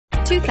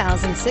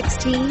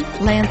2016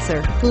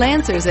 Lancer.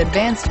 Lancer's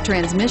advanced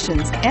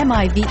transmissions,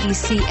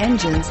 MIVEC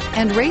engines,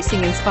 and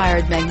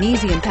racing-inspired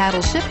magnesium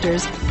paddle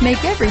shifters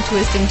make every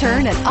twist and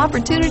turn an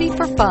opportunity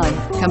for fun.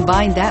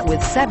 Combine that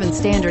with 7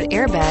 standard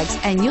airbags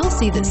and you'll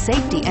see that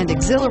safety and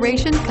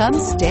exhilaration come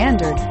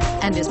standard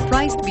and is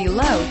priced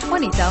below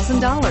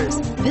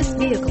 $20,000. This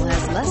vehicle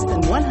has less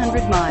than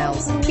 100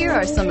 miles. Here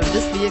are some of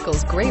this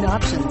vehicle's great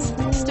options: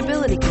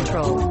 stability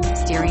control,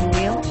 steering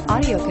wheel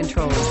audio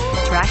controls,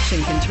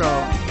 traction control,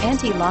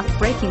 anti-lock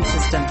braking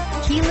system,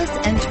 keyless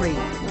entry,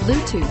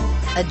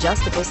 Bluetooth,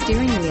 adjustable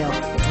steering wheel,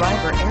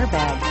 driver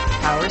airbag,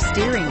 power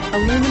steering,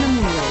 aluminum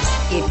wheels.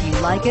 If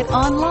you like it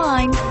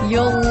online,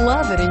 you'll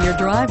love it in your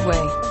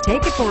driveway.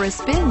 Take it for a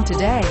spin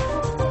today.